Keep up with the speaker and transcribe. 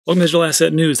Welcome to Digital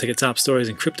Asset News. Take top stories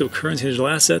in cryptocurrency and digital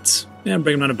assets and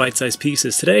break them down into bite-sized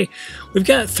pieces. Today, we've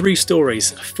got 3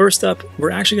 stories. First up, we're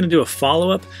actually going to do a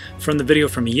follow-up from the video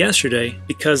from yesterday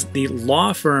because the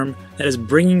law firm that is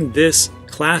bringing this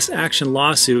class action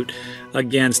lawsuit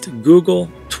against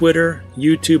Google, Twitter,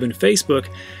 YouTube, and Facebook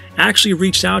actually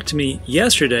reached out to me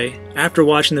yesterday after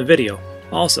watching the video.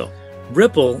 Also,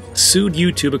 Ripple sued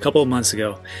YouTube a couple of months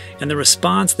ago, and the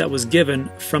response that was given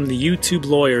from the YouTube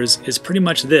lawyers is pretty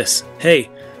much this: hey,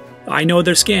 I know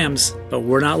they're scams, but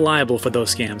we're not liable for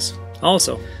those scams.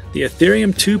 Also, the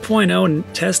Ethereum 2.0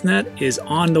 testnet is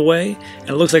on the way, and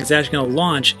it looks like it's actually going to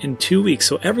launch in 2 weeks,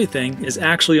 so everything is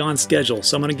actually on schedule.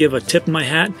 So I'm going to give a tip of my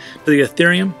hat to the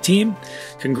Ethereum team.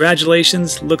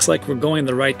 Congratulations, looks like we're going in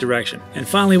the right direction. And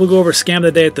finally, we'll go over Scam of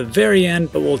the Day at the very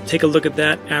end, but we'll take a look at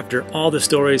that after all the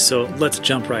stories, so let's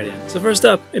jump right in. So first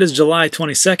up, it is July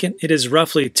 22nd. It is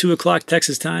roughly 2 o'clock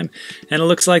Texas time, and it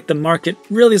looks like the market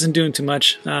really isn't doing too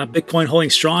much. Bitcoin holding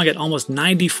strong at almost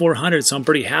 9,400, so I'm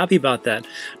pretty happy about that.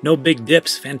 No big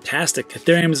dips, fantastic.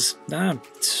 Ethereum's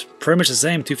it's pretty much the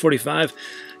same, 245.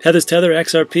 Tether's Tether,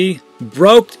 XRP,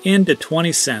 broke into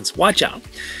 20 cents. Watch out.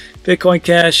 Bitcoin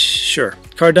Cash, sure.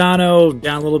 Cardano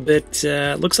down a little bit.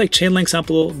 Looks like Chainlink's up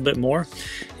a little bit more.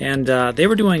 And they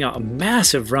were doing a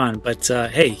massive run, but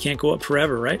hey, you can't go up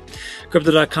forever, right?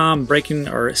 Crypto.com breaking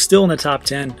or still in the top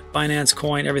 10. Binance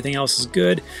Coin, everything else is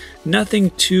good.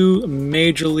 Nothing too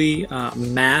majorly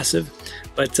massive,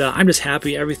 but I'm just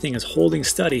happy everything is holding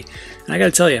steady. And I got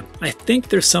to tell you, I think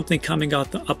there's something coming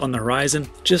up on the horizon.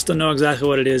 Just don't know exactly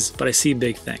what it is, but I see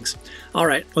big things. All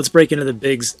right, let's break into the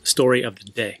big story of the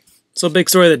day. So big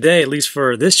story of the day, at least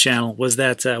for this channel, was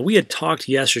that we had talked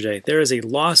yesterday. There is a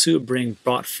lawsuit being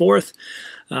brought forth.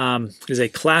 It is a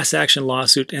class action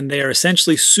lawsuit, and they are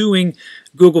essentially suing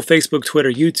Google, Facebook, Twitter,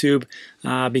 YouTube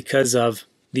because of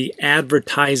the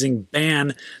advertising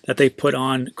ban that they put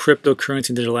on cryptocurrency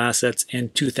and digital assets in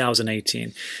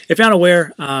 2018. If you're not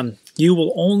aware, you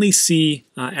will only see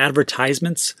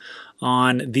advertisements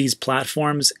on these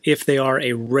platforms if they are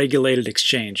a regulated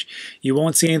exchange. You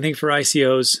won't see anything for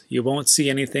ICOs, you won't see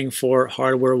anything for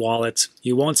hardware wallets,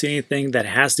 you won't see anything that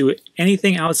has to do with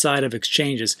anything outside of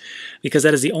exchanges, because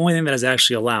that is the only thing that is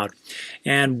actually allowed.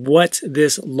 And what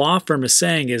this law firm is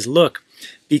saying is, look,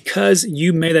 because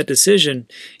you made that decision,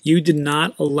 you did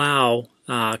not allow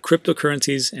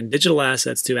cryptocurrencies and digital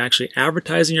assets to actually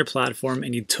advertise in your platform,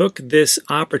 and you took this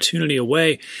opportunity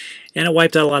away, and it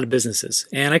wiped out a lot of businesses.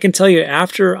 And I can tell you,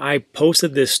 after I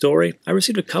posted this story, I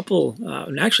received a couple,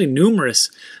 actually numerous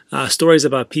stories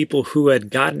about people who had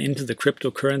gotten into the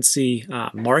cryptocurrency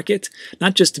market,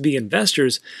 not just to be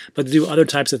investors, but to do other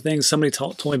types of things. Somebody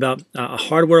told me about a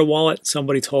hardware wallet.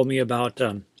 Somebody told me about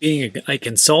being a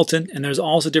consultant, and there's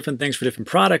also different things for different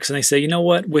products. And they say, you know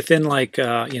what, within like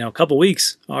a couple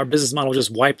weeks, our business model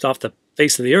just wiped off the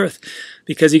face of the earth,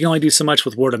 because you can only do so much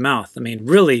with word of mouth. I mean,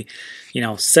 really,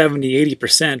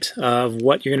 70–80% of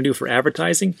what you're going to do for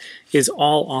advertising is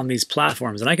all on these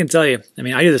platforms. And I can tell you, I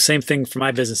mean, I do the same thing for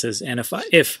my businesses. And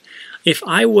if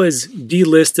I was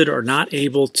delisted or not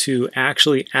able to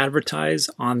actually advertise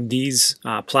on these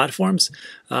platforms,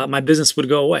 my business would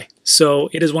go away. So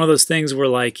it is one of those things where,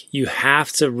 like, you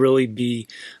have to really be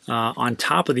on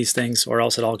top of these things, or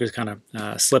else it all just kind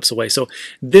of slips away. So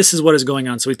this is what is going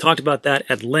on. So we talked about that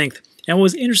at length. And what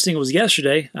was interesting was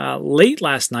yesterday, late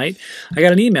last night, I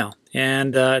got an email,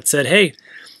 and it said, hey,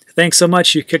 thanks so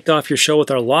much. You kicked off your show with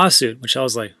our lawsuit, which I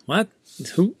was like, what?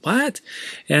 Who? What?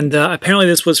 And apparently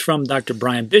this was from Dr.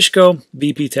 Brian Bishko,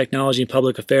 VP Technology and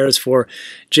Public Affairs for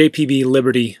JPB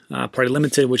Liberty Party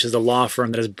Limited, which is the law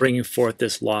firm that is bringing forth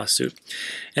this lawsuit.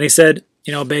 And he said,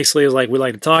 basically, it was like, we'd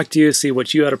like to talk to you, see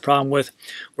what you had a problem with.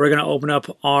 We're going to open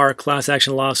up our class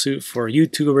action lawsuit for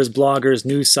YouTubers, bloggers,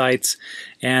 news sites,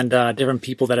 and different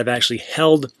people that have actually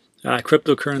held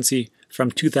cryptocurrency from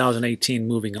 2018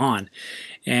 moving on.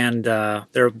 And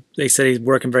they said he's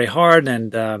working very hard,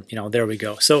 and there we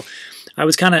go. So I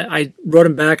wrote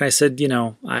him back, and I said,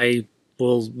 I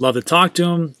will love to talk to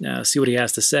him, see what he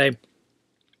has to say.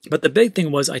 But the big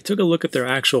thing was, I took a look at their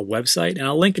actual website, and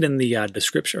I'll link it in the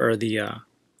description, or the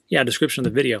description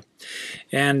of the video.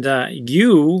 And I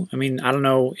mean, I don't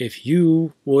know if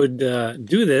you would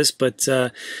do this, but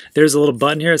there's a little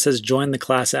button here that says join the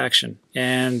class action.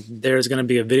 And there's going to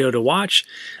be a video to watch.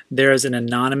 There's an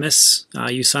anonymous,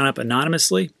 you sign up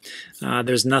anonymously.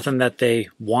 There's nothing that they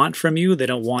want from you. They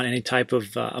don't want any type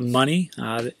of money.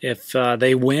 If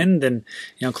they win, then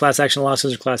class action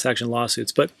lawsuits are class action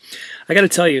lawsuits. But I got to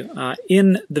tell you,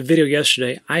 in the video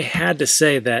yesterday, I had to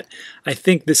say that I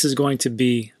think this is going to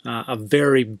be a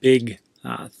very big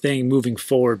thing moving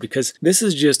forward, because this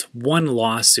is just one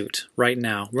lawsuit right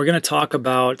now. We're going to talk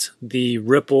about the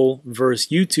Ripple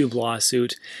versus YouTube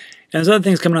lawsuit. And there's other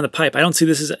things coming on the pipe. I don't see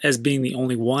this as being the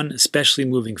only one, especially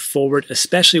moving forward,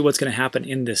 especially what's going to happen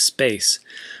in this space.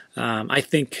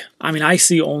 I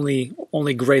see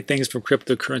only great things from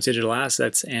cryptocurrency digital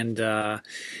assets. And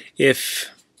if,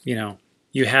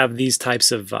 you have these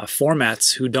types of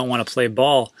formats who don't want to play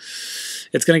ball,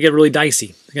 it's going to get really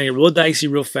dicey. It's going to get real dicey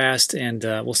real fast, and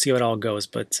we'll see how it all goes.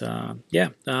 But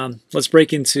let's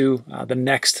break into the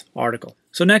next article.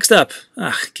 So next up,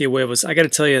 que huevos, I got to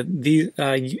tell you,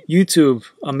 YouTube,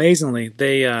 amazingly,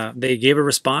 they gave a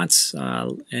response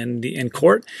in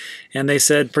court, and they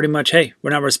said pretty much, hey, we're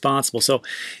not responsible. So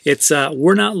it's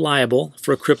we're not liable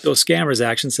for crypto scammers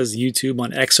action, says YouTube,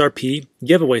 on XRP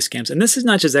giveaway scams. And this is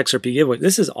not just XRP giveaway.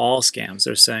 This is all scams.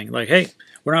 They're saying like, hey,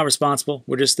 we're not responsible.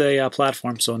 We're just a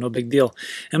platform, so no big deal.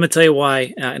 And I'm going to tell you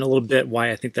why in a little bit, why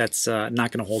I think that's not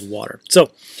going to hold water. So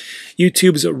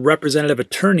YouTube's representative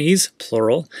attorneys,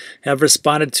 plural, have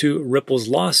responded to Ripple's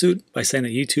lawsuit by saying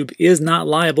that YouTube is not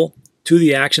liable to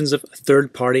the actions of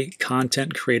third-party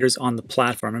content creators on the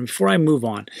platform. And before I move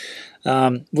on,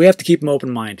 we have to keep an open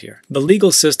mind here. The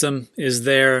legal system is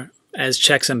there as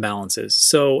checks and balances.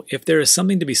 So if there is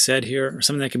something to be said here, or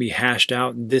something that can be hashed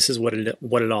out, this is what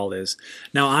it all is.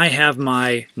 Now, I have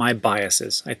my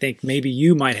biases. I think maybe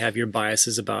you might have your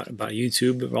biases about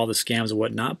YouTube, all the scams and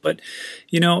whatnot. But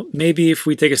maybe if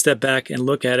we take a step back and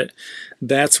look at it,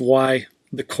 that's why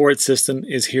the court system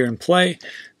is here in play,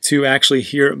 to actually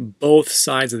hear both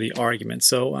sides of the argument.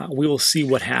 So we will see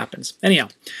what happens. Anyhow,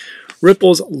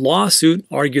 Ripple's lawsuit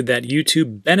argued that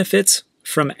YouTube benefits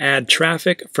from ad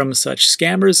traffic from such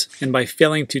scammers, and by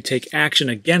failing to take action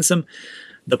against them,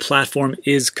 the platform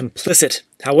is complicit.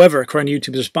 However, according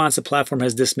to YouTube's response, the platform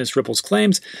has dismissed Ripple's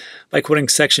claims by quoting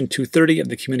Section 230 of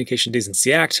the Communication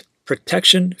Decency Act,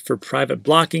 Protection for Private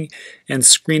Blocking and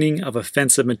Screening of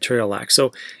Offensive Material Act.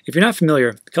 So if you're not familiar,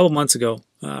 a couple months ago,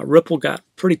 Ripple got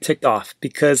pretty ticked off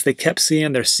because they kept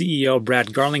seeing their CEO, Brad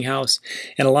Garlinghouse,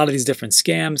 and a lot of these different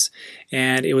scams,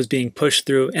 and it was being pushed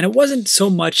through. And it wasn't so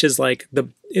much as like the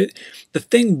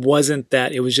thing wasn't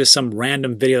that it was just some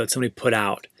random video that somebody put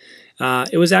out.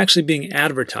 It was actually being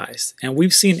advertised, and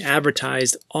we've seen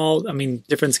advertised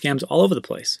different scams all over the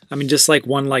place. Just like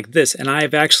one like this, and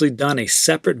I've actually done a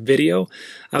separate video.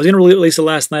 I was going to release it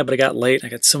last night, but I got late. I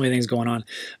got so many things going on,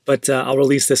 but I'll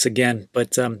release this again.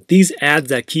 But these ads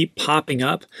that keep popping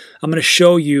up, I'm going to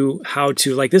show you how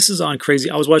to, like, this is on Crazy.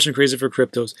 I was watching Crazy for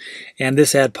Cryptos, and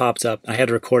this ad popped up. I had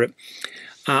to record it.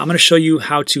 I'm going to show you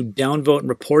how to downvote and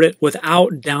report it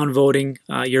without downvoting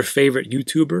your favorite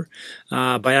YouTuber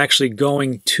by actually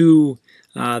going to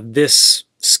this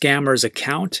scammer's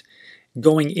account,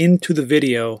 going into the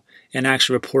video, and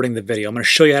actually reporting the video. I'm going to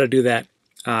show you how to do that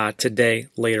today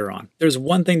later on. There's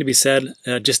one thing to be said,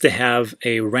 just to have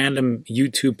a random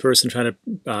YouTube person trying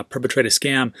to perpetrate a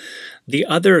scam. The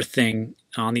other thing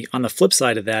on the flip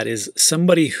side of that is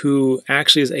somebody who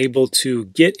actually is able to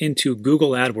get into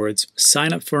Google AdWords,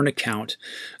 sign up for an account,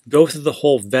 go through the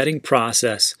whole vetting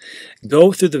process,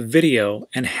 go through the video,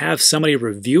 and have somebody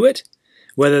review it,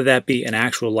 whether that be an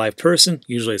actual live person,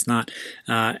 usually it's not,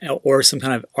 or some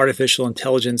kind of artificial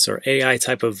intelligence or AI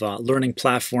type of learning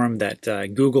platform that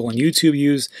Google and YouTube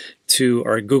use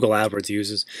or Google AdWords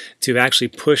uses to actually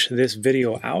push this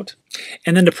video out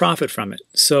and then to profit from it.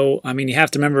 So, you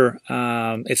have to remember,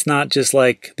 it's not just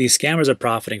like these scammers are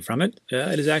profiting from it.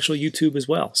 It is actually YouTube as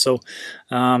well. So,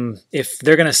 if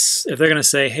they're gonna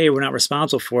say, hey, we're not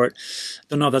responsible for it,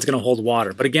 don't know if that's gonna hold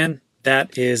water. But again,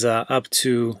 that is up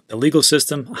to the legal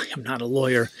system. I am not a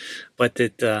lawyer, but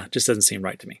it just doesn't seem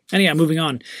right to me. Anyhow, moving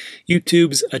on.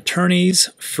 YouTube's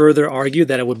attorneys further argue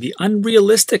that it would be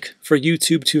unrealistic for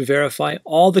YouTube to verify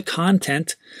all the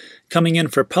content coming in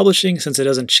for publishing, since it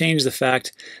doesn't change the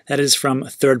fact that it is from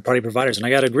third-party providers. And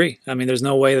I got to agree. There's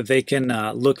no way that they can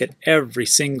look at every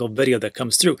single video that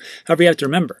comes through. However, you have to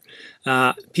remember,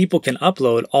 people can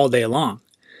upload all day long.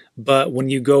 But when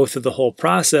you go through the whole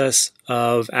process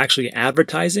of actually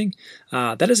advertising,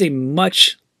 that is a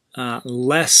much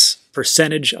less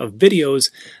percentage of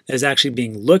videos that is actually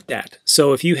being looked at.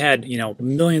 So if you had,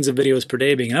 millions of videos per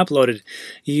day being uploaded,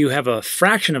 you have a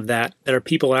fraction of that are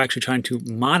people actually trying to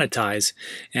monetize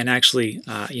and actually,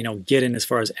 get in as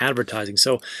far as advertising.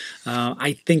 So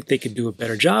I think they could do a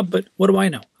better job, but what do I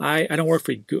know? I don't work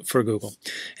for Google.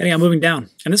 Anyhow, moving down.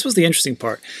 And this was the interesting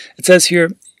part. It says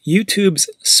here, YouTube's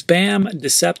spam,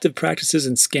 deceptive practices,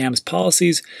 and scams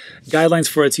policies, guidelines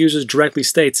for its users directly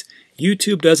states,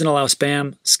 YouTube doesn't allow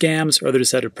spam, scams, or other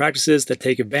deceptive practices that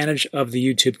take advantage of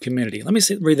the YouTube community. Let me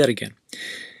read that again.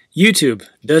 YouTube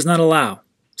does not allow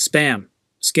spam,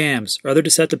 scams, or other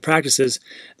deceptive practices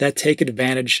that take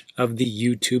advantage of the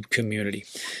YouTube community.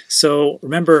 So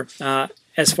remember,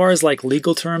 as far as like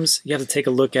legal terms, you have to take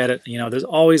a look at it. You know, there's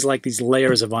always like these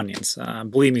layers of onions.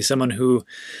 Believe me, someone who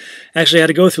actually had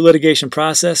to go through litigation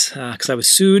process because I was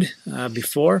sued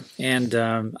before, and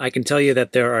I can tell you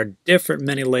that there are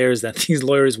many layers that these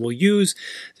lawyers will use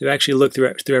to actually look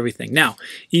through everything. Now,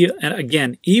 and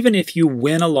again, even if you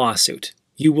win a lawsuit,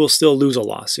 you will still lose a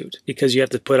lawsuit because you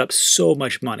have to put up so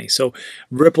much money. So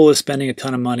Ripple is spending a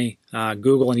ton of money.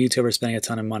 Google and YouTube are spending a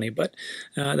ton of money, but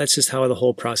that's just how the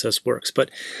whole process works.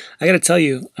 But I got to tell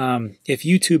you, if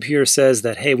YouTube here says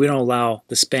that, hey, we don't allow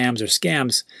the spams or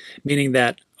scams, meaning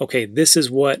that, okay, this is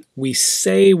what we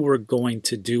say we're going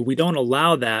to do. We don't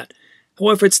allow that.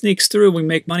 However, it sneaks through, we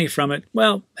make money from it.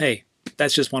 Well, hey,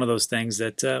 that's just one of those things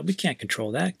that we can't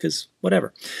control that because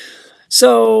whatever.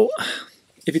 So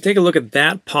if you take a look at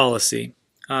that policy,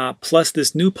 plus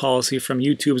this new policy from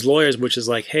YouTube's lawyers, which is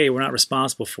like, hey, we're not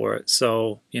responsible for it.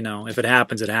 So, you know, if it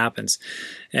happens, it happens.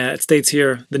 It states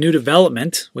here, the new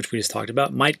development, which we just talked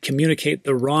about, might communicate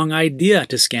the wrong idea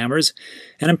to scammers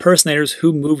and impersonators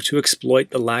who move to exploit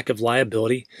the lack of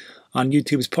liability on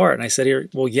YouTube's part. And I said here,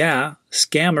 well, yeah,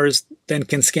 scammers then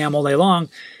can scam all day long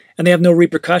and they have no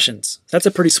repercussions. That's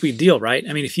a pretty sweet deal, right?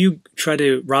 I mean, if you try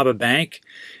to rob a bank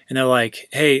and they're like,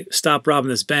 hey, stop robbing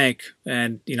this bank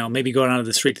and, you know, maybe go down to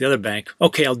the street to the other bank.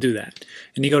 Okay, I'll do that.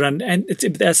 And you go down, and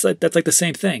that's like the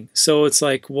same thing. So it's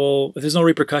like, well, if there's no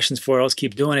repercussions for it, I'll just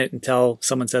keep doing it until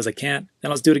someone says I can't.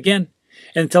 Then I'll just do it again.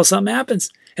 And until something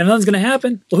happens. And nothing's going to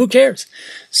happen, well, who cares?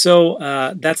 So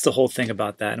that's the whole thing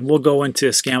about that. And we'll go into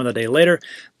Scam of the Day later,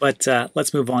 but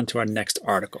let's move on to our next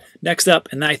article. Next up,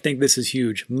 and I think this is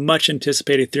huge, much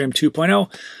anticipated Ethereum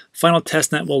 2.0 final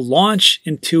testnet will launch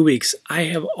in 2 weeks. I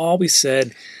have always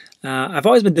said, I've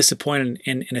always been disappointed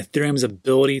in Ethereum's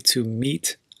ability to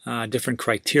meet different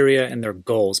criteria and their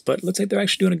goals, but it looks like they're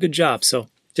actually doing a good job, so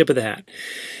tip of the hat.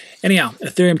 Anyhow,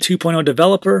 Ethereum 2.0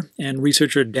 developer and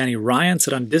researcher Danny Ryan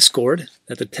said on Discord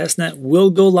that the testnet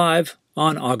will go live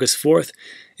on August 4th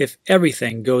if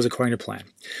everything goes according to plan.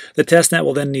 The testnet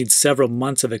will then need several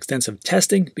months of extensive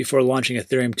testing before launching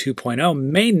Ethereum 2.0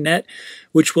 mainnet,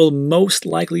 which will most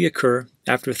likely occur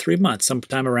after 3 months,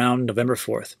 sometime around November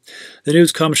 4th. The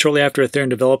news comes shortly after Ethereum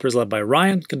developers led by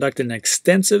Ryan conducted an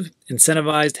extensive,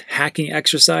 incentivized hacking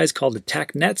exercise called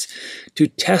Attack Nets to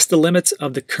test the limits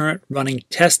of the current running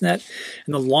testnet,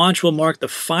 and the launch will mark the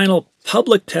final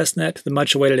public testnet to the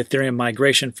much-awaited Ethereum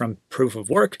migration from proof of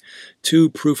work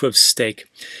to proof of stake.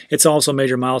 It's also a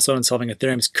major milestone in solving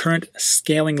Ethereum's current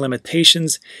scaling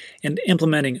limitations and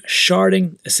implementing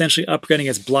sharding, essentially upgrading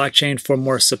its blockchain for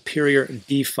more superior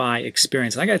DeFi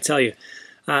experience. And I got to tell you,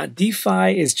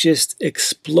 DeFi is just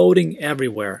exploding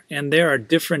everywhere, and there are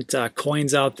different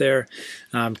coins out there,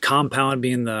 Compound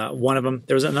being one of them.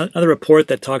 There was another report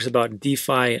that talks about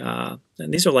DeFi, and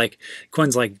these are like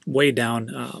coins like way down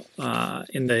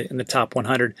in the top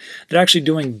 100. They're actually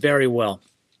doing very well.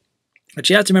 But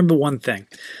you have to remember one thing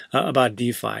about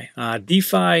DeFi.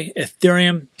 DeFi,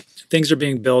 Ethereum, things are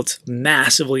being built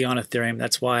massively on Ethereum.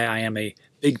 That's why I am a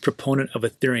big proponent of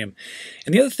Ethereum.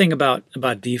 And the other thing about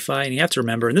DeFi, and you have to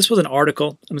remember, and this was an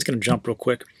article, I'm just going to jump real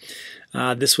quick.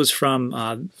 This was from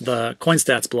the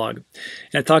CoinStats blog.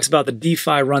 And it talks about the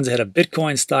DeFi runs ahead of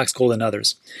Bitcoin, stocks, gold, and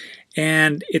others.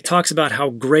 And it talks about how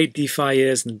great DeFi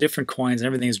is and the different coins and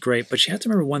everything is great. But you have to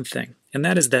remember one thing, and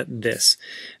that is that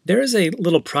there is a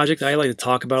little project I like to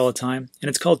talk about all the time, and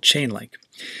it's called Chainlink.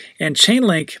 And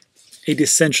Chainlink, a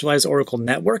decentralized Oracle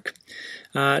network,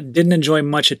 didn't enjoy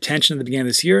much attention at the beginning of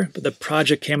this year, but the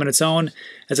project came on its own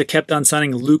as it kept on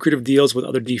signing lucrative deals with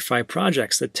other DeFi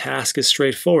projects. The task is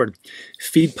straightforward.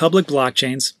 Feed public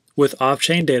blockchains with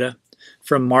off-chain data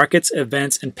from markets,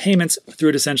 events, and payments through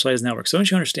a decentralized network. So don't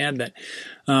you understand that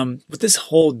with this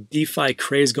whole DeFi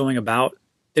craze going about,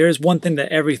 there is one thing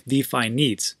that every DeFi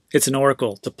needs. It's an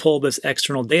Oracle to pull this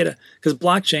external data, because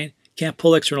blockchain can't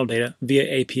pull external data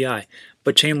via API,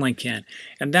 but Chainlink can.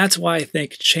 And that's why I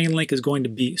think Chainlink is going to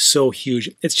be so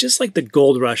huge. It's just like the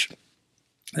gold rush in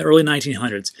the early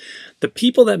 1900s. The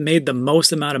people that made the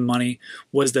most amount of money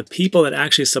was the people that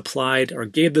actually supplied or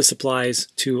gave the supplies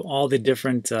to all the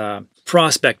different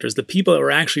prospectors, the people that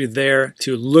were actually there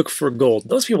to look for gold.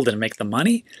 Those people didn't make the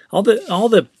money. All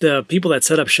the people that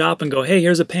set up shop and go, hey,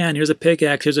 here's a pan, here's a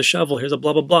pickaxe, here's a shovel, here's a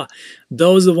blah, blah, blah.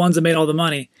 Those are the ones that made all the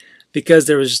money, because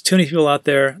there was just too many people out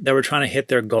there that were trying to hit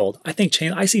their gold. I see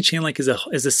Chainlink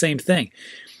as the same thing.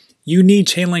 You need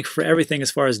Chainlink for everything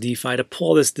as far as DeFi to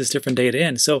pull this different data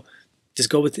in. So just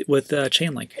go with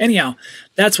Chainlink. Anyhow,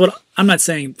 that's what I'm not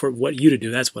saying for what you to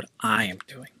do. That's what I am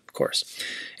doing. Of course.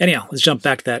 Anyhow, let's jump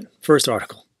back to that first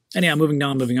article. Anyhow, moving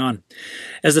on.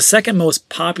 As the second most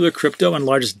popular crypto and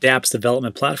largest dApps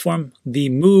development platform, the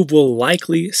move will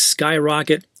likely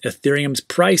skyrocket Ethereum's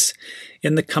price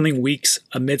in the coming weeks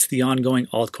amidst the ongoing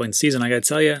altcoin season. I gotta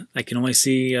tell you, I can only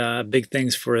see big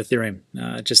things for Ethereum.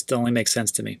 It just only makes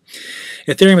sense to me.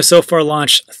 Ethereum has so far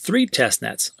launched 3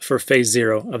 testnets for Phase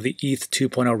 0 of the ETH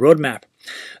 2.0 roadmap.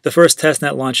 The first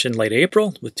testnet launched in late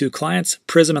April with 2 clients,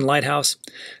 Prism and Lighthouse.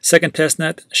 Second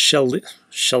testnet,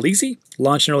 Shalizi,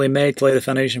 launched in early May to lay the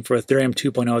foundation for Ethereum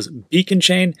 2.0's Beacon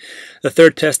chain. The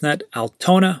third testnet,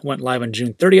 Altona, went live on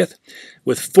June 30th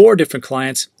with 4 different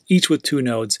clients, each with 2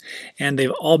 nodes, and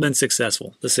they've all been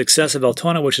successful. The success of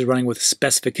Altona, which is running with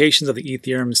specifications of the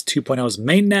Ethereum's 2.0's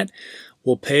mainnet,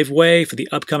 will pave way for the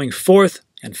upcoming 4th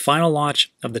and final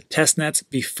launch of the testnets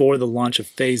before the launch of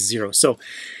Phase 0. So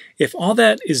if all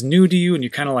that is new to you and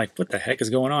you're kind of like, what the heck is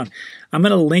going on? I'm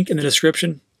going to link in the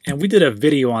description, and we did a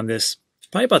video on this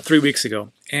probably about 3 weeks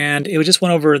ago, and it just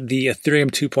went over the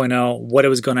Ethereum 2.0, what it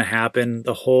was going to happen,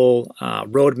 the whole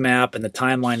roadmap and the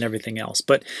timeline and everything else.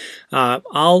 But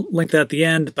I'll link that at the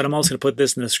end, but I'm also going to put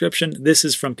this in the description. This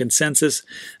is from Consensus,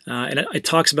 and it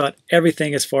talks about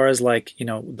everything as far as like, you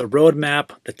know, the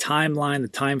roadmap, the timeline, the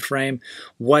time frame,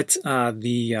 what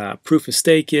the proof of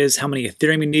stake is, how many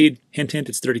Ethereum you need, hint, hint,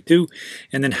 it's 32,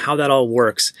 and then how that all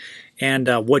works, and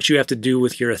what you have to do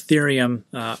with your Ethereum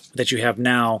that you have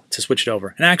now to switch it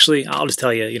over. And actually, I'll just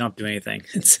tell you, you don't have to do anything.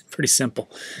 It's pretty simple.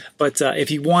 But if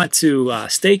you want to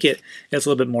stake it, it's a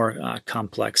little bit more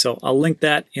complex. So I'll link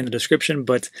that in the description.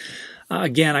 But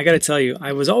again, I got to tell you,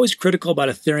 I was always critical about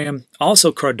Ethereum,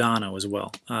 also Cardano as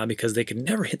well, because they could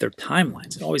never hit their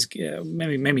timelines. It always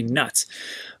made me nuts.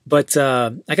 But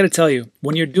I got to tell you,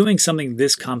 when you're doing something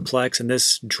this complex and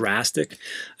this drastic,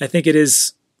 I think it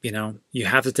is, you know, you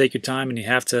have to take your time and you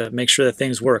have to make sure that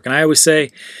things work. And I always say,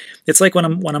 it's like when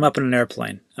I'm up in an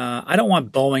airplane. I don't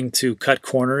want Boeing to cut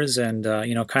corners and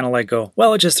you know, kind of like go, well,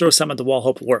 let's just throw something at the wall,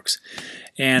 hope it works.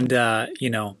 And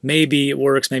you know, maybe it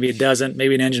works, maybe it doesn't,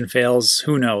 maybe an engine fails,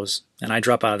 who knows? And I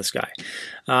drop out of the sky.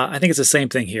 I think it's the same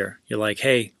thing here. You're like,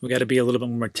 hey, we got to be a little bit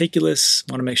more meticulous.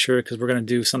 Want to make sure because we're going to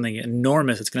do something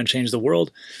enormous that's going to change the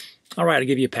world. All right, I'll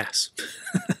give you a pass.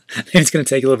 Maybe it's going to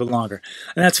take a little bit longer,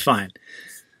 and that's fine.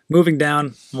 Moving down,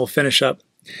 and we'll finish up.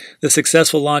 The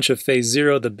successful launch of Phase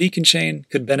 0, the Beacon chain,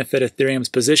 could benefit Ethereum's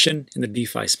position in the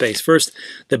DeFi space. First,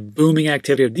 the booming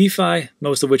activity of DeFi,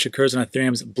 most of which occurs on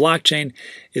Ethereum's blockchain,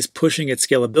 is pushing its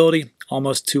scalability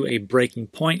almost to a breaking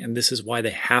point, and this is why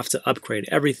they have to upgrade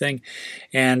everything.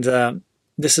 And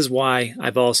this is why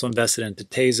I've also invested into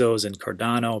Tezos and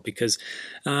Cardano, because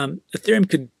Ethereum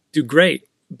could do great,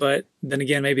 but then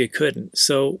again, maybe it couldn't.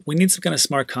 So we need some kind of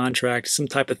smart contract, some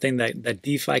type of thing that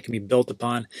DeFi can be built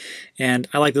upon. And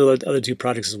I like the other 2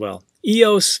 projects as well.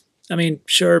 EOS, I mean,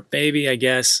 sure, maybe, I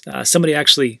guess. Somebody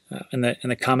actually in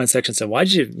the comment section said, why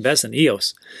did you invest in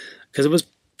EOS? Because it was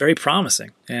very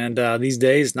promising. And these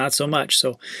days, not so much.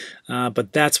 So,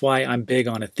 but that's why I'm big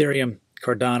on Ethereum,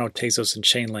 Cardano, Tezos, and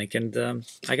Chainlink. And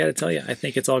I got to tell you, I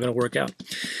think it's all going to work out.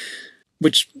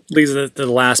 Which leads to the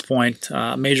last point.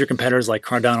 Major competitors like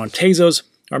Cardano and Tezos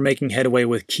are making headway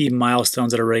with key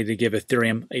milestones that are ready to give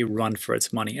Ethereum a run for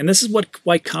its money. And this is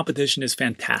why competition is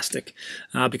fantastic,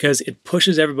 because it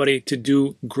pushes everybody to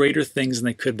do greater things than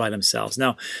they could by themselves.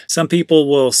 Now, some people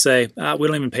will say, we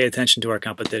don't even pay attention to our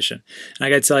competition. And I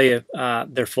got to tell you,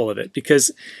 they're full of it,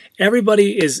 because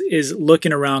everybody is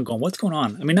looking around going, what's going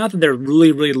on? I mean, not that they're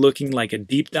really, really looking like a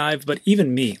deep dive, but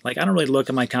even me, like I don't really look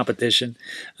at my competition,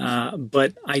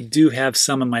 but I do have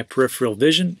some in my peripheral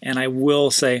vision, and I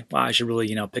will say, wow, I should really,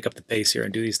 you know, pick up the pace here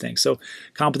and do these things. So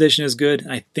competition is good.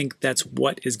 I think that's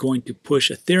what is going to push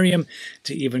Ethereum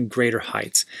to even greater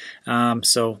heights.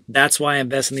 So that's why I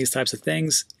invest in these types of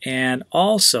things. And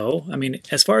also, I mean,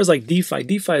 as far as like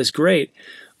DeFi is great,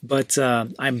 but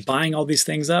I'm buying all these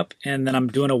things up and then I'm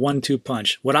doing a 1-2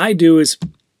 punch. What I do is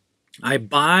I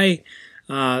buy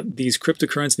these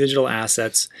cryptocurrency digital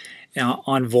assets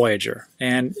on Voyager.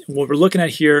 And what we're looking at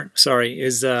here,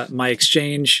 is my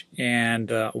exchange and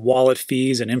wallet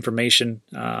fees and information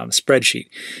spreadsheet.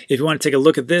 If you want to take a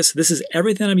look at this, this is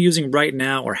everything I'm using right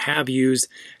now or have used,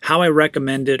 how I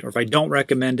recommend it, or if I don't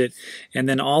recommend it, and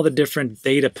then all the different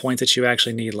data points that you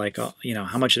actually need, like you know,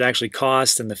 how much it actually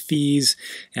costs and the fees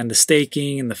and the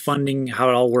staking and the funding, how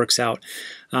it all works out.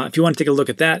 If you want to take a look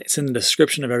at that, it's in the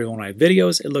description of every one of my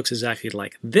videos. It looks exactly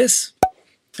like this.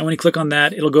 And when you click on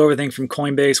that, it'll go everything from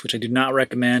Coinbase, which I do not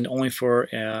recommend, only for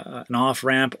an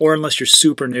off-ramp, or unless you're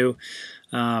super new,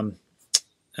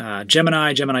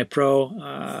 Gemini Pro,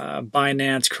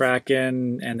 Binance,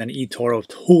 Kraken, and then eToro.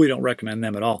 Totally don't recommend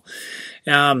them at all.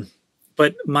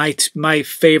 But my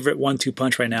favorite 1-2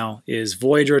 punch right now is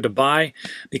Voyager to buy,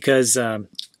 because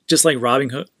just like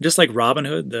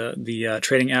Robinhood, the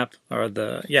trading app, or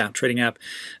trading app,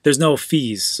 there's no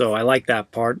fees. So I like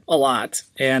that part a lot,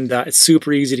 and it's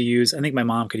super easy to use. I think my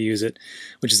mom could use it,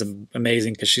 which is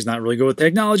amazing because she's not really good with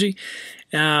technology.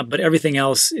 But everything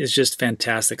else is just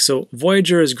fantastic. So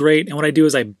Voyager is great, and what I do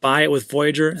is I buy it with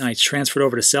Voyager and I transfer it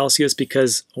over to Celsius,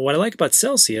 because what I like about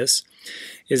Celsius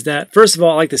is that, first of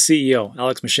all, I like the CEO,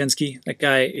 Alex Mashinsky. That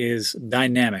guy is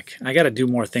dynamic. I got to do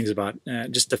more things about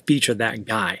just to feature that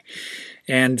guy.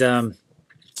 And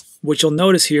what you'll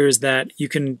notice here is that you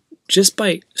can, just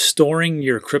by storing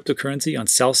your cryptocurrency on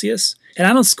Celsius, and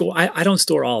I don't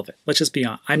store all of it. Let's just be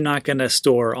honest. I'm not going to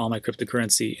store all my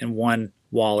cryptocurrency in one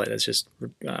wallet. It's just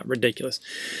ridiculous,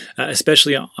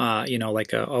 especially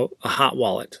like a hot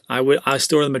wallet. I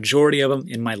store the majority of them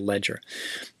in my ledger.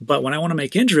 But when I want to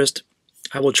make interest,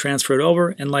 I will transfer it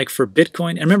over. And like for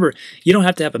Bitcoin, and remember, you don't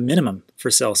have to have a minimum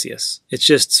for Celsius. It's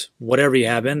just whatever you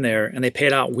have in there, and they pay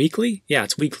it out weekly. Yeah,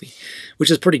 it's weekly, which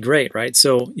is pretty great, right?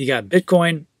 So you got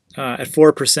Bitcoin at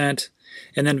 4%,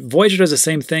 and then Voyager does the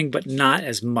same thing, but not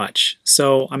as much.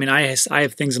 So, I mean, I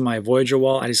have things in my Voyager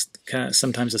wallet. I just kind of,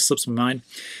 sometimes it slips my mind,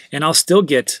 and I'll still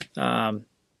get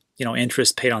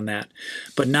interest paid on that,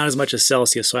 but not as much as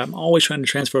Celsius. So I'm always trying to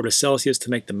transfer over to Celsius to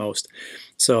make the most.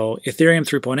 So Ethereum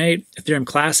 3.8, Ethereum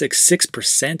Classic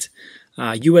 6%,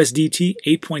 USDT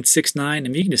 8.69,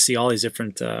 and you can just see all these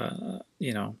different, Tether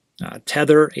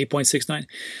 8.69,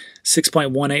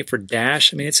 6.18 for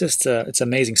Dash. I mean, it's just it's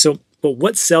amazing. So, but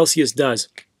what Celsius does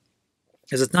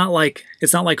is it's not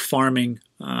like farming.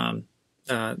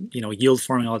 Yield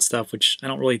farming, all that stuff, which I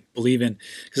don't really believe in,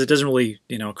 because it doesn't really,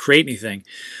 create anything.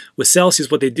 With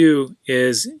Celsius, what they do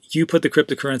is you put the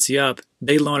cryptocurrency up,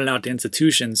 they loan it out to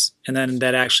institutions, and then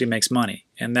that actually makes money.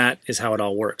 And that is how it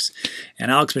all works.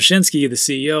 And Alex Mashinsky, the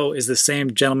CEO, is the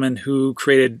same gentleman who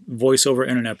created Voice over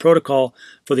Internet Protocol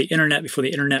for the internet before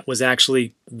the internet was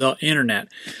actually the internet.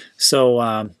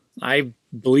 So I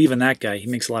believe in that guy. He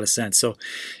makes a lot of sense. So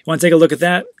you want to take a look at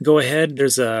that, go ahead.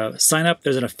 There's a sign up.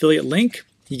 There's an affiliate link.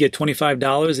 You get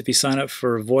 $25 if you sign up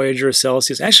for Voyager,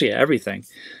 Celsius, actually everything.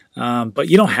 But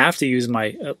you don't have to use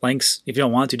my links if you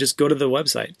don't want to. Just go to the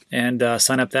website and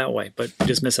sign up that way. But you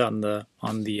just miss out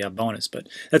on the bonus. But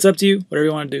that's up to you, whatever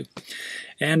you want to do.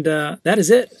 And that is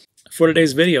it for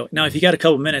today's video. Now, if you got a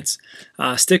couple minutes,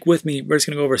 stick with me. We're just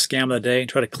going to go over a scam of the day and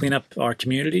try to clean up our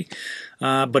community.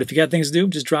 But if you got things to do,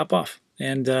 just drop off.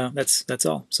 And that's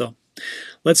all. So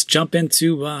let's jump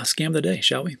into scam of the day,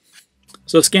 shall we?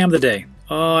 So scam of the day.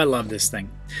 Oh, I love this thing.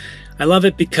 I love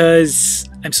it because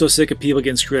I'm so sick of people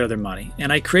getting screwed out of their money.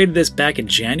 And I created this back in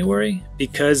January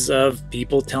because of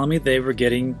people telling me they were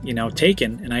getting,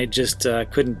 taken, and I just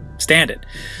couldn't stand it.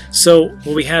 So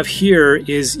what we have here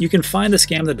is, you can find the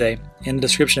scam of the day in the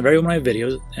description of every one of my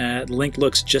videos. The link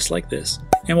looks just like this.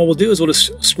 And what we'll do is we'll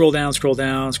just scroll down.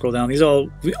 These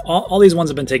all these ones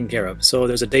have been taken care of. So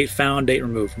there's a date found, date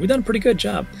removed. We've done a pretty good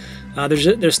job.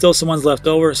 There's still some ones left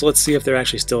over, so let's see if they're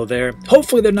actually still there.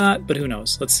 Hopefully they're not, but who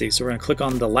knows? Let's see. So we're going to click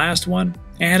on the last one,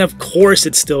 and of course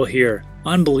it's still here.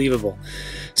 Unbelievable.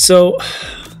 So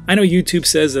I know YouTube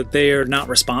says that they are not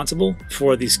responsible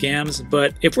for these scams,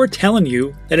 but if we're telling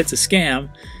you that it's a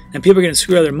scam and people are getting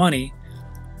screwed out of their money,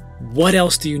 what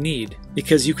else do you need?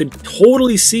 Because you can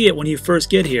totally see it when you first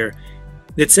get here.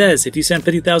 It says if you send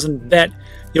 50,000 VET,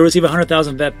 you'll receive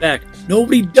 100,000 VET back.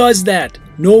 Nobody does that.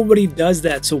 Nobody does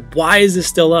that. So why is this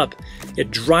still up?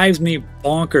 It drives me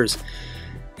bonkers.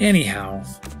 Anyhow,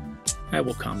 I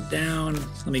will calm down.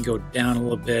 Let me go down a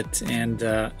little bit.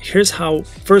 And here's how.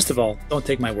 First of all, don't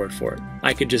take my word for it.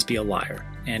 I could just be a liar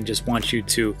and just want you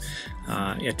to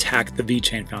attack the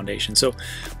VeChain Foundation. So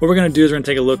what we're going to do is we're going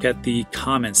to take a look at the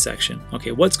comments section.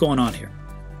 Okay, what's going on here?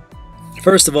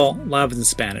 First of all, a lot of it's in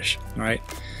Spanish. All right,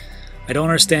 I don't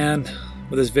understand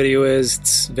what this video is.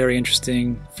 It's very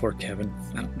interesting for Kevin.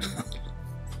 I don't know.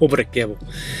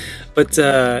 But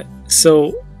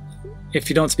so if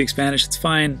you don't speak Spanish, it's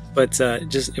fine. But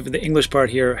just if the English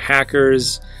part here,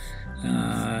 hackers.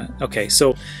 Okay,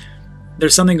 so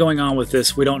there's something going on with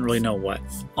this. We don't really know what.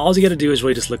 All you got to do is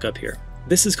really just look up here.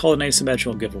 This is called an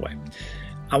asymmetrical giveaway.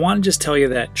 I want to just tell you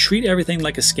that treat everything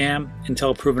like a scam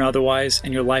until proven otherwise,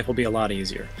 and your life will be a lot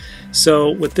easier.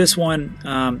 So with this one,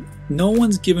 no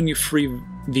one's giving you free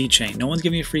VeChain. No one's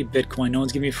giving you free Bitcoin. No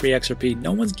one's giving you free XRP.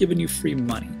 No one's giving you free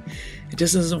money. It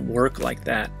just doesn't work like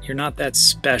that. You're not that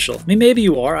special. I mean, maybe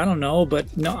you are, I don't know, but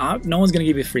no one's gonna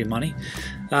give you free money.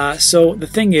 So the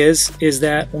thing is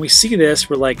that when we see this,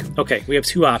 we're like, okay, we have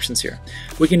two options here.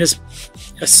 We can just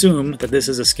assume that this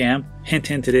is a scam, hint,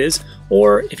 hint it is,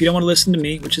 or if you don't want to listen to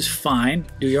me, which is fine,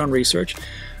 do your own research,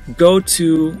 go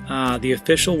to the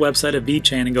official website of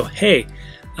VeChain and go, hey,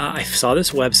 I saw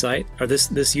this website, or this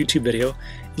YouTube video,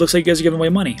 it looks like you guys are giving away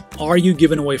money. Are you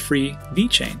giving away free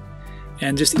VeChain?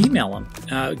 And just email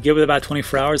them. Give it about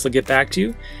 24 hours, they'll get back to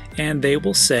you, and they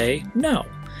will say no.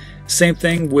 Same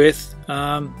thing with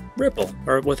Ripple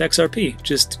or with XRP.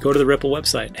 Just go to the Ripple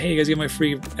website. Hey, you guys giving away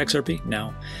free XRP?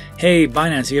 No. Hey,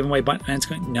 Binance, you giving away Binance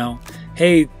coin? No.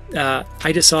 Hey,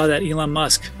 I just saw that Elon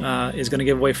Musk is going to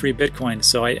give away free Bitcoin,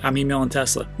 so I'm emailing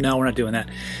Tesla. No, we're not doing that.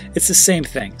 It's the same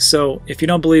thing. So if you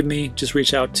don't believe me, just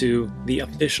reach out to the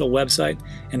official website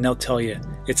and they'll tell you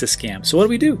it's a scam. So what do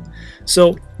we do?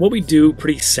 So what we do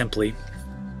pretty simply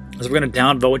is we're going to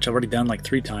downvote, which I've already done like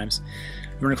 3 times.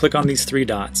 We're going to click on these 3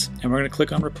 dots and we're going to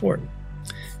click on report.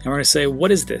 And we're going to say,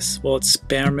 what is this? Well, it's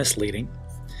spam misleading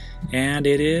and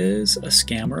it is a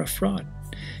scam or a fraud.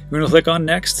 We're going to click on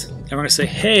next and we're going to say,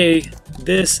 hey,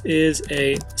 this is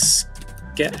a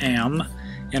scam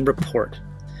and report.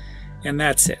 And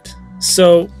that's it.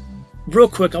 So real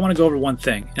quick, I want to go over one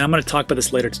thing, and I'm going to talk about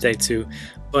this later today too,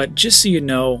 but just so you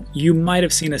know, you might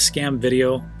have seen a scam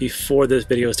video before this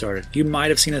video started. You might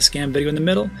have seen a scam video in the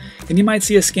middle, and you might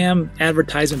see a scam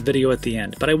advertisement video at the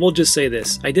end. But I will just say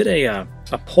this. I did a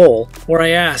poll where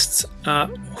I asked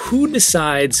who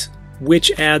decides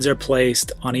which ads are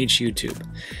placed on each YouTube.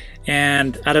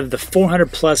 And out of the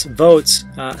 400 plus votes,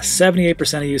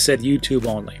 78% of you said YouTube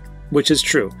only, which is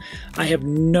true. I have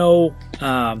no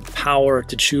power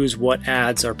to choose what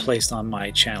ads are placed on my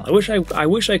channel. I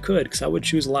wish I could, because I would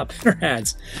choose a lot better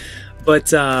ads. But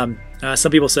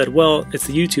some people said, well, it's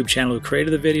the YouTube channel who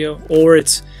created the video, or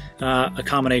it's a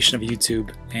combination of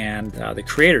YouTube and the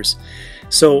creators.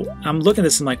 So I'm looking at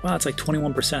this and I'm like, wow, it's like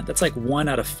 21%. That's like 1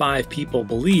 out of 5 people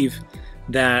believe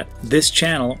that this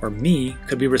channel, or me,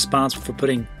 could be responsible for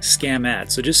putting scam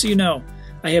ads. So just so you know,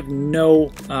 I have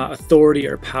no authority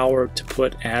or power to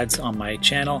put ads on my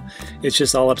channel. It's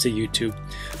just all up to YouTube,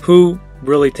 who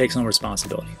really takes no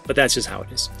responsibility. But that's just how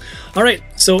it is. All right,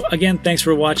 so again, thanks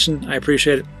for watching. I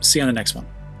appreciate it. See you on the next one.